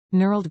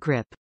KNURLED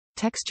GRIP.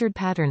 Textured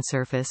pattern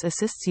surface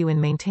assists you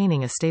in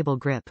maintaining a stable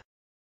grip.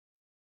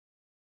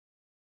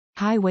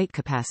 High weight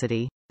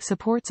capacity.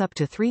 Supports up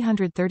to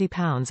 330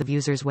 pounds of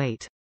user's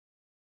weight.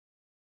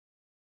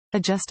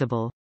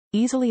 Adjustable.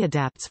 Easily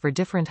adapts for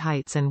different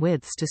heights and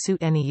widths to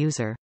suit any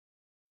user.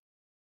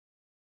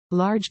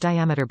 Large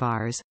diameter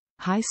bars.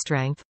 High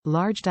strength,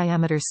 large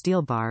diameter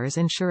steel bars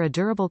ensure a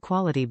durable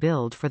quality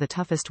build for the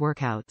toughest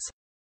workouts.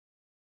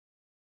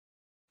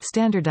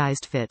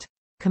 Standardized fit.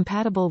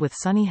 Compatible with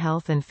Sunny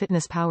Health and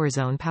Fitness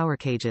PowerZone power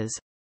cages.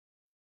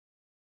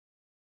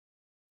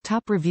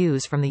 Top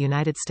reviews from the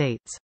United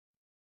States.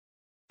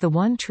 The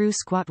one true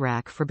squat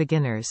rack for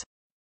beginners.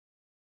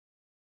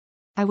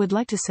 I would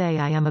like to say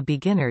I am a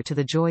beginner to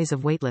the joys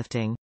of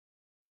weightlifting.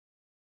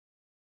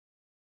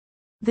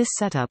 This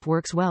setup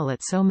works well at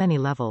so many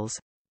levels.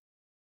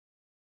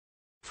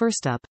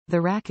 First up,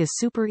 the rack is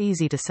super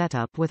easy to set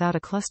up without a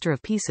cluster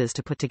of pieces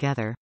to put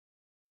together.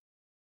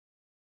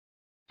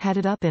 Had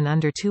it up in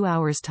under 2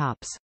 hours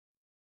tops.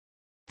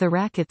 The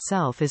rack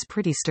itself is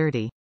pretty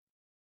sturdy.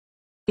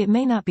 It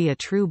may not be a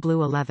true blue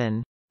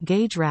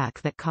 11-gauge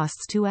rack that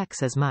costs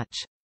 2x as much.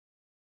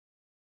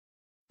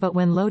 But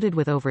when loaded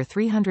with over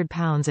 300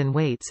 pounds in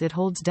weights, it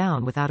holds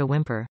down without a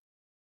whimper.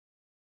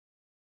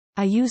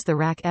 I use the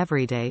rack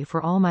every day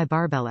for all my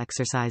barbell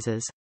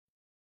exercises.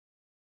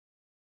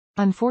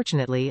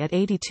 Unfortunately at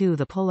 82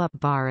 the pull-up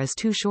bar is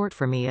too short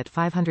for me. At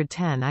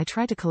 510 I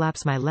try to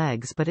collapse my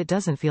legs but it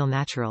doesn't feel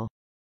natural.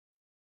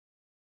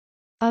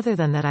 Other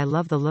than that I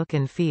love the look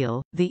and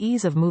feel, the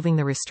ease of moving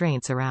the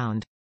restraints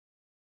around.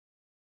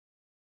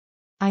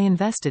 I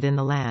invested in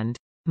the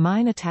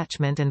land.mine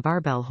attachment and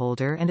barbell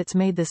holder and it's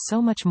made this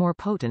so much more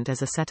potent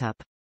as a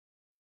setup.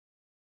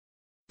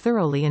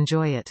 Thoroughly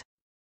enjoy it.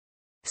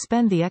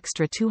 Spend the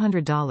extra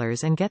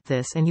 $200 and get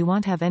this and you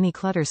won't have any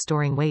clutter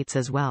storing weights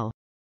as well.